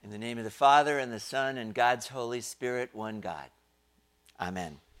In the name of the Father, and the Son, and God's Holy Spirit, one God.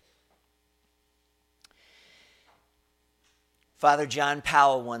 Amen. Father John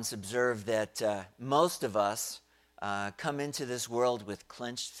Powell once observed that most of us come into this world with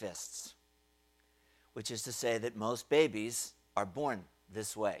clenched fists, which is to say that most babies are born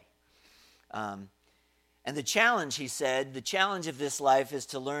this way. And the challenge, he said, the challenge of this life is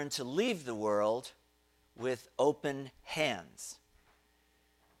to learn to leave the world with open hands.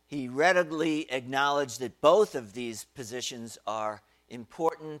 He readily acknowledged that both of these positions are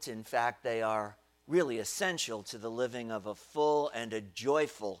important. In fact, they are really essential to the living of a full and a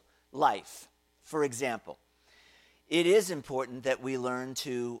joyful life. For example, it is important that we learn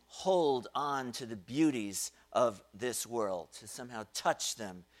to hold on to the beauties of this world, to somehow touch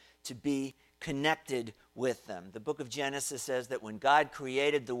them, to be connected with them. The book of Genesis says that when God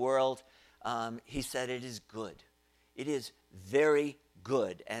created the world, he said it is good. It is very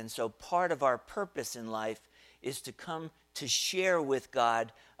good. And so part of our purpose in life is to come to share with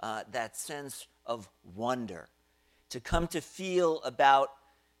God that sense of wonder, to come to feel about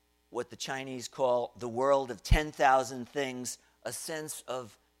what the Chinese call the world of 10,000 things, a sense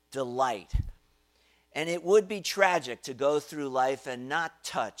of delight. And it would be tragic to go through life and not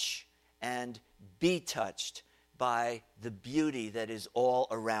touch and be touched by the beauty that is all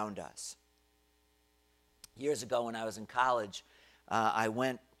around us. Years ago when I was in college, I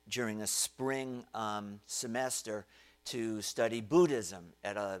went during a spring semester to study Buddhism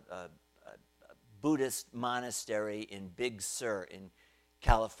at a Buddhist monastery in Big Sur in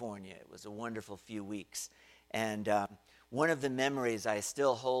California. It was a wonderful few weeks. And one of the memories I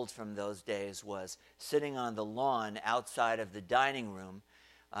still hold from those days was sitting on the lawn outside of the dining room,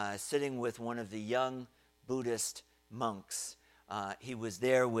 sitting with one of the young Buddhist monks. He was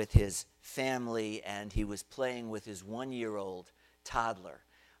there with his family, and he was playing with his 1-year-old toddler,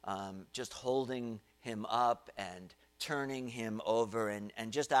 just holding him up and turning him over and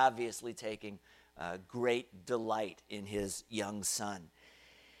just obviously taking great delight in his young son.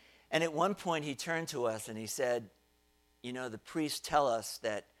 And at one point he turned to us and he said, you know, the priests tell us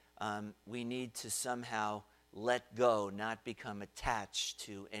that we need to somehow let go, not become attached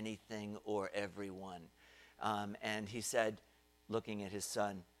to anything or everyone. And he said, looking at his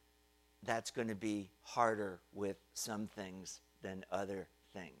son, that's going to be harder with some things than other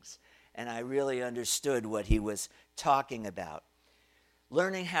things. And I really understood what he was talking about.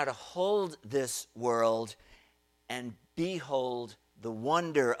 Learning how to hold this world and behold the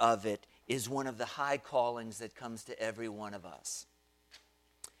wonder of it is one of the high callings that comes to every one of us.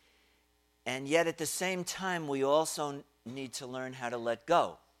 And yet at the same time, we also need to learn how to let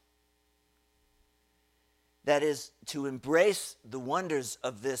go. That is, to embrace the wonders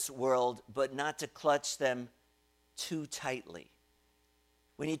of this world, but not to clutch them too tightly.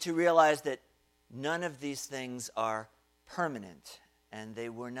 We need to realize that none of these things are permanent, and they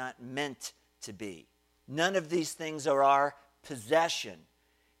were not meant to be. None of these things are our possession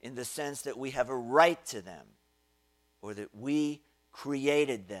in the sense that we have a right to them or that we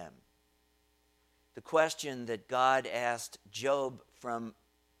created them. The question that God asked Job from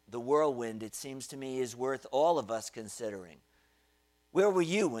the whirlwind, it seems to me, is worth all of us considering. Where were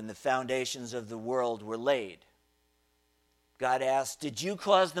you when the foundations of the world were laid? God asked, did you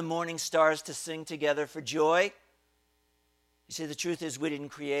cause the morning stars to sing together for joy? You see, the truth is we didn't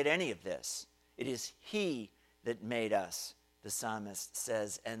create any of this. It is he that made us, the psalmist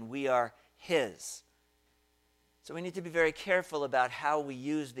says, and we are his. So we need to be very careful about how we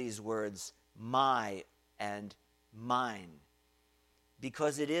use these words, my and mine,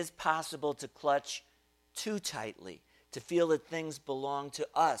 because it is possible to clutch too tightly, to feel that things belong to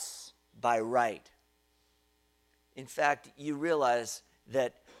us by right. In fact, you realize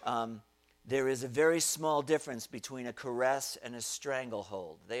that there is a very small difference between a caress and a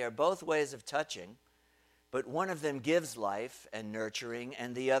stranglehold. They are both ways of touching, but one of them gives life and nurturing,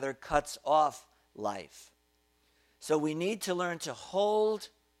 and the other cuts off life. So we need to learn to hold,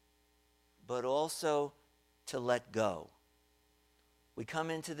 but also to let go. We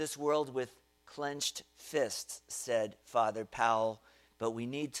come into this world with clenched fists, said Father Powell, but we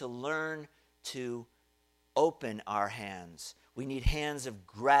need to learn to open our hands. We need hands of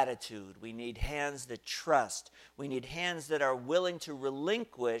gratitude. We need hands that trust. We need hands that are willing to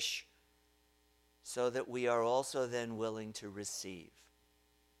relinquish so that we are also then willing to receive.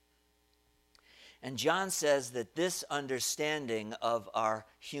 And John says that this understanding of our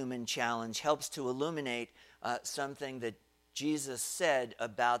human challenge helps to illuminate something that Jesus said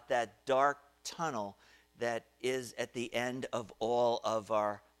about that dark tunnel that is at the end of all of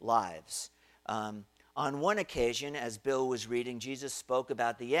our lives. On one occasion, as Bill was reading, Jesus spoke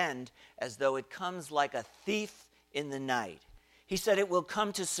about the end as though it comes like a thief in the night. He said it will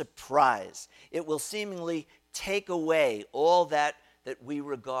come to surprise. It will seemingly take away all that we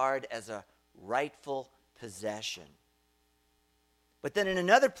regard as a rightful possession. But then in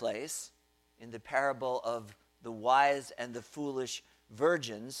another place, in the parable of the wise and the foolish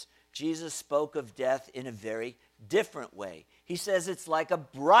virgins, Jesus spoke of death in a very different way. He says it's like a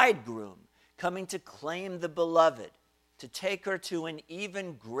bridegroom coming to claim the beloved, to take her to an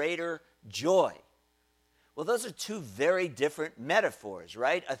even greater joy. Well, those are two very different metaphors,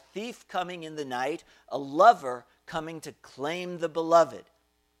 right? A thief coming in the night, a lover coming to claim the beloved.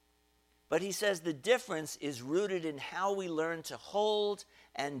 But he says the difference is rooted in how we learn to hold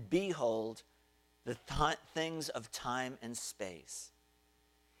and behold the things of time and space.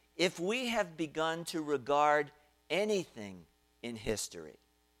 If we have begun to regard anything in history,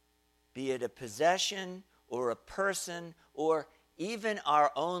 be it a possession or a person or even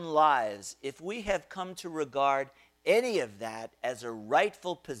our own lives, if we have come to regard any of that as a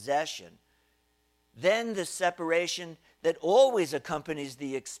rightful possession, then the separation that always accompanies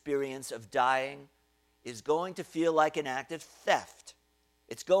the experience of dying is going to feel like an act of theft.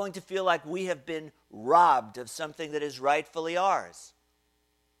 It's going to feel like we have been robbed of something that is rightfully ours.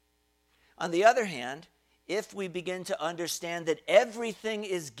 On the other hand, if we begin to understand that everything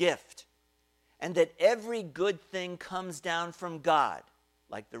is gift and that every good thing comes down from God,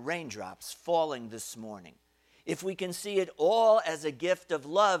 like the raindrops falling this morning, if we can see it all as a gift of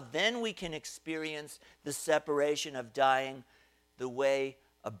love, then we can experience the separation of dying the way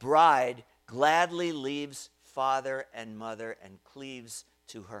a bride gladly leaves father and mother and cleaves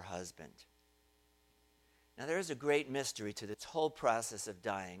to her husband. Now, there is a great mystery to this whole process of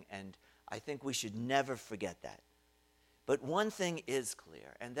dying, and I think we should never forget that. But one thing is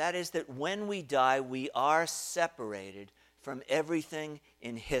clear, and that is that when we die, we are separated from everything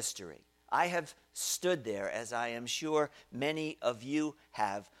in history. I have stood there, as I am sure many of you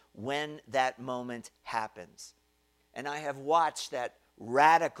have, when that moment happens. And I have watched that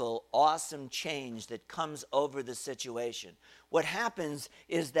radical, awesome change that comes over the situation. What happens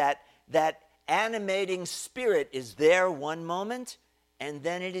is that animating spirit is there one moment, and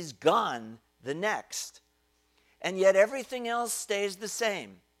then it is gone the next. And yet everything else stays the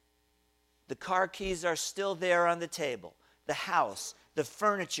same. The car keys are still there on the table. The house, the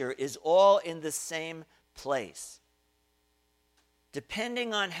furniture is all in the same place.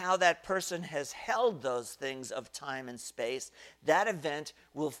 Depending on how that person has held those things of time and space, that event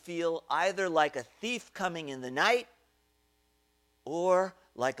will feel either like a thief coming in the night or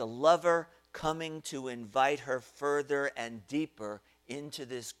like a lover coming to invite her further and deeper into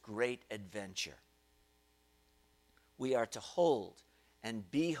this great adventure. We are to hold and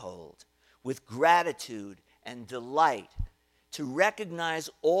behold with gratitude and delight, to recognize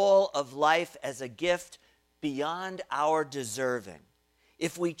all of life as a gift beyond our deserving.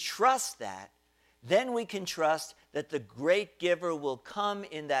 If we trust that, then we can trust that the great giver will come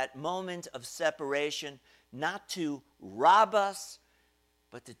in that moment of separation, not to rob us,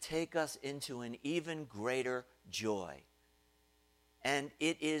 but to take us into an even greater joy. And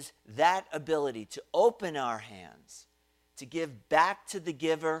it is that ability to open our hands, to give back to the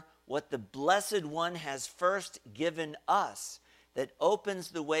giver what the Blessed One has first given us, that opens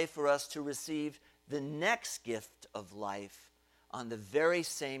the way for us to receive the next gift of life on the very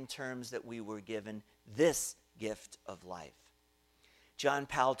same terms that we were given this gift of life. John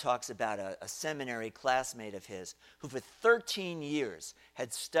Powell talks about a seminary classmate of his who for 13 years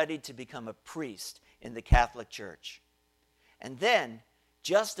had studied to become a priest in the Catholic Church. And then,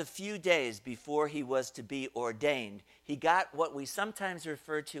 just a few days before he was to be ordained, he got what we sometimes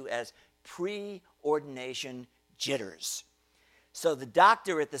refer to as pre-ordination jitters. So the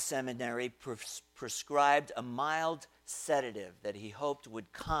doctor at the seminary prescribed a mild sedative that he hoped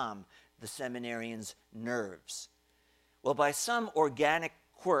would calm the seminarian's nerves. Well, by some organic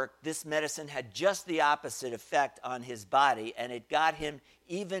quirk, this medicine had just the opposite effect on his body, and it got him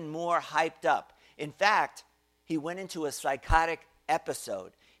even more hyped up. In fact, he went into a psychotic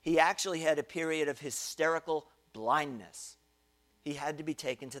episode. He actually had a period of hysterical blindness. He had to be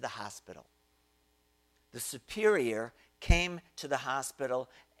taken to the hospital. The superior came to the hospital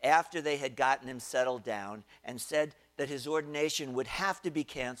after they had gotten him settled down and said that his ordination would have to be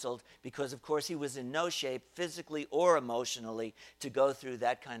canceled because, of course, he was in no shape physically or emotionally to go through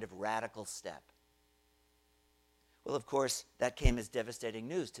that kind of radical step. Well, of course, that came as devastating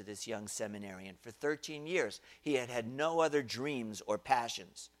news to this young seminarian. For 13 years, he had had no other dreams or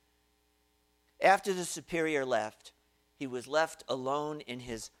passions. After the superior left, he was left alone in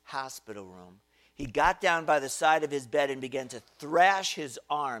his hospital room. He got down by the side of his bed and began to thrash his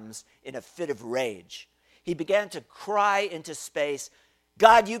arms in a fit of rage. He began to cry into space,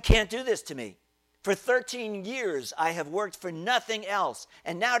 "God, you can't do this to me. For 13 years, I have worked for nothing else.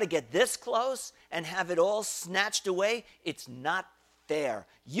 And now to get this close and have it all snatched away, it's not fair.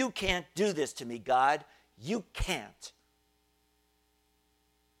 You can't do this to me, God. You can't."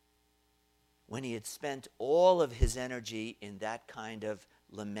 When he had spent all of his energy in that kind of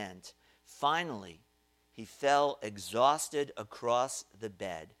lament, finally, he fell exhausted across the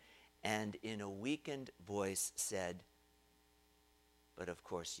bed and in a weakened voice said, "But of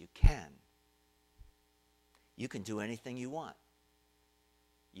course you can. You can do anything you want.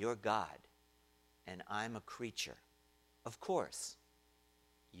 You're God, and I'm a creature. Of course,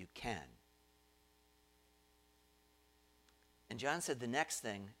 you can." And John said the next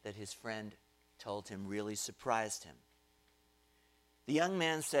thing that his friend told him really surprised him. The young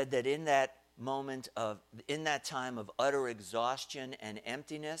man said that in that time of utter exhaustion and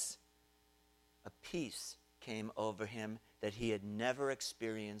emptiness, a peace came over him that he had never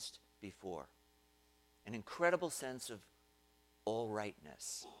experienced before. An incredible sense of all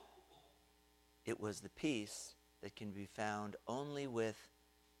rightness. It was the peace that can be found only with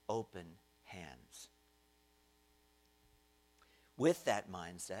open hands. With that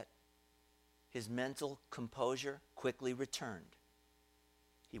mindset, his mental composure quickly returned.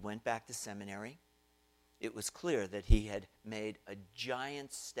 He went back to seminary. It was clear that he had made a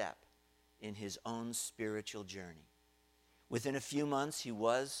giant step in his own spiritual journey. Within a few months, he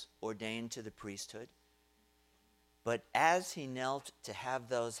was ordained to the priesthood. But as he knelt to have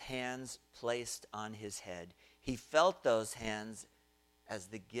those hands placed on his head, he felt those hands as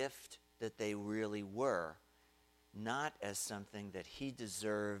the gift that they really were, not as something that he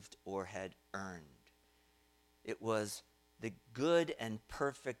deserved or had earned. It was the good and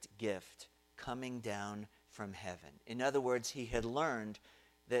perfect gift coming down from heaven. In other words, he had learned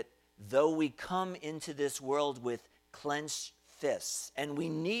that though we come into this world with clenched fists, and we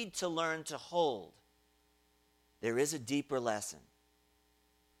need to learn to hold, there is a deeper lesson.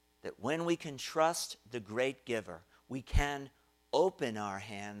 That when we can trust the great giver, we can open our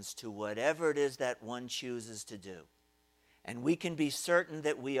hands to whatever it is that one chooses to do. And we can be certain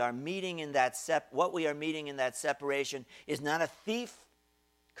that we are meeting in that what we are meeting in that separation is not a thief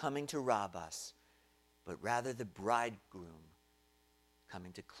coming to rob us, but rather the bridegroom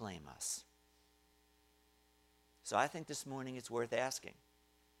coming to claim us. So I think this morning it's worth asking,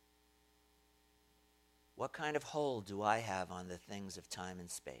 what kind of hold do I have on the things of time and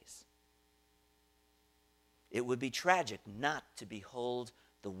space? It would be tragic not to behold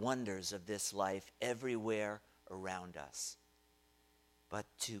the wonders of this life everywhere around us, but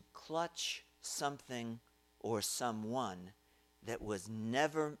to clutch something or someone that was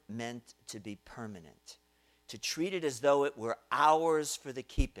never meant to be permanent, to treat it as though it were ours for the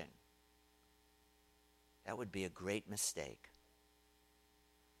keeping. That would be a great mistake.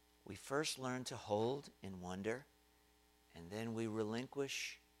 We first learn to hold in wonder, and then we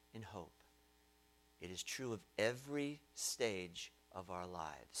relinquish in hope. It is true of every stage of our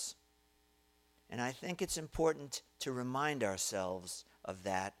lives. And I think it's important to remind ourselves of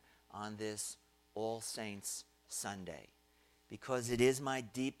that on this All Saints Sunday, because it is my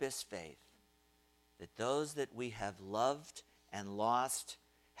deepest faith that those that we have loved and lost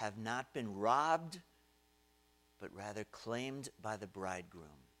have not been robbed, but rather claimed by the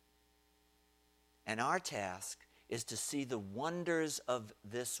bridegroom. And our task is to see the wonders of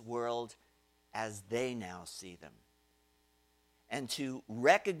this world as they now see them, and to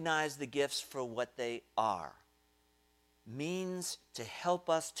recognize the gifts for what they are, means to help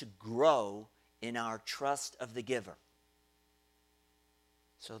us to grow in our trust of the giver.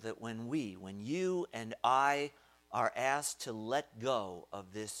 So that when you and I are asked to let go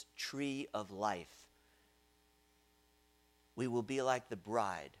of this tree of life, we will be like the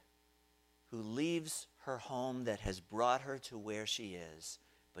bride who leaves her home that has brought her to where she is,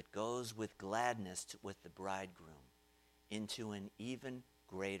 but goes with gladness with the bridegroom into an even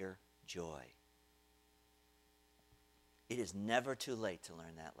greater joy. It is never too late to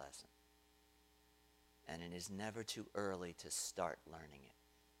learn that lesson. And it is never too early to start learning it.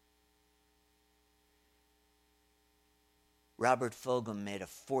 Robert Fulghum made a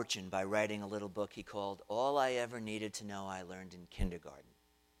fortune by writing a little book he called All I Ever Needed to Know I Learned in Kindergarten.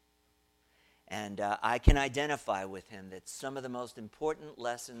 And I can identify with him that some of the most important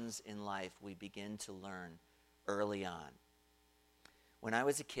lessons in life we begin to learn early on. When I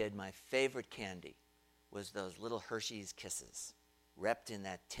was a kid, my favorite candy was those little Hershey's Kisses, wrapped in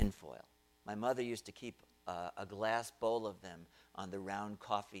that tinfoil. My mother used to keep a glass bowl of them on the round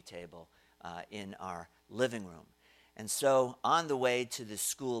coffee table in our living room. And so on the way to the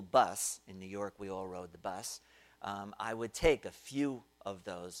school bus, in New York we all rode the bus, I would take a few of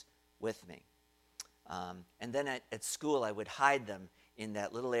those with me. And then at school I would hide them in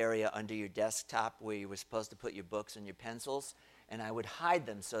that little area under your desktop where you were supposed to put your books and your pencils, and I would hide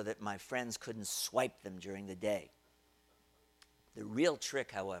them so that my friends couldn't swipe them during the day. The real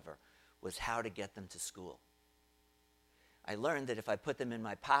trick, however, was how to get them to school. I learned that if I put them in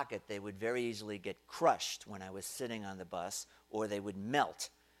my pocket, they would very easily get crushed when I was sitting on the bus, or they would melt,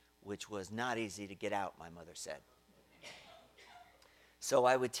 which was not easy to get out, my mother said. So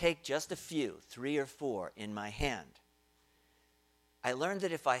I would take just a few, 3 or 4, in my hand. I learned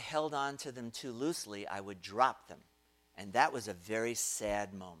that if I held on to them too loosely, I would drop them, and that was a very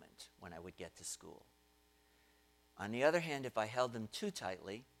sad moment when I would get to school. On the other hand, if I held them too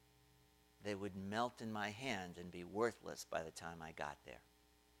tightly, they would melt in my hand and be worthless by the time I got there.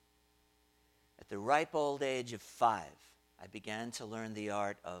 At the ripe old age of 5, I began to learn the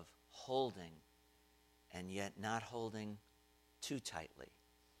art of holding and yet not holding too tightly,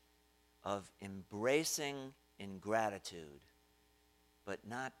 of embracing in gratitude but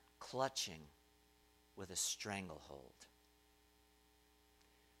not clutching with a stranglehold.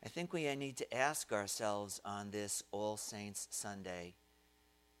 I think we need to ask ourselves on this All Saints Sunday,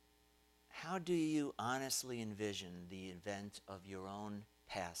 how do you honestly envision the event of your own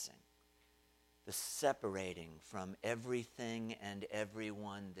passing, the separating from everything and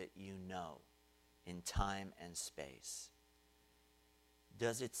everyone that you know in time and space?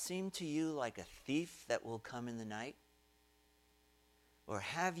 Does it seem to you like a thief that will come in the night? Or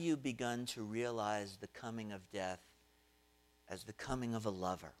have you begun to realize the coming of death as the coming of a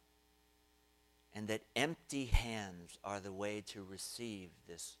lover, and that empty hands are the way to receive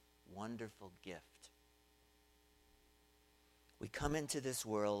this wonderful gift? We come into this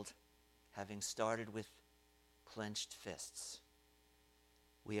world having started with clenched fists.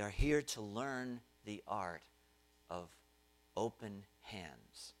 We are here to learn the art of open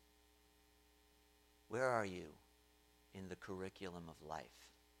hands. Where are you in the curriculum of life?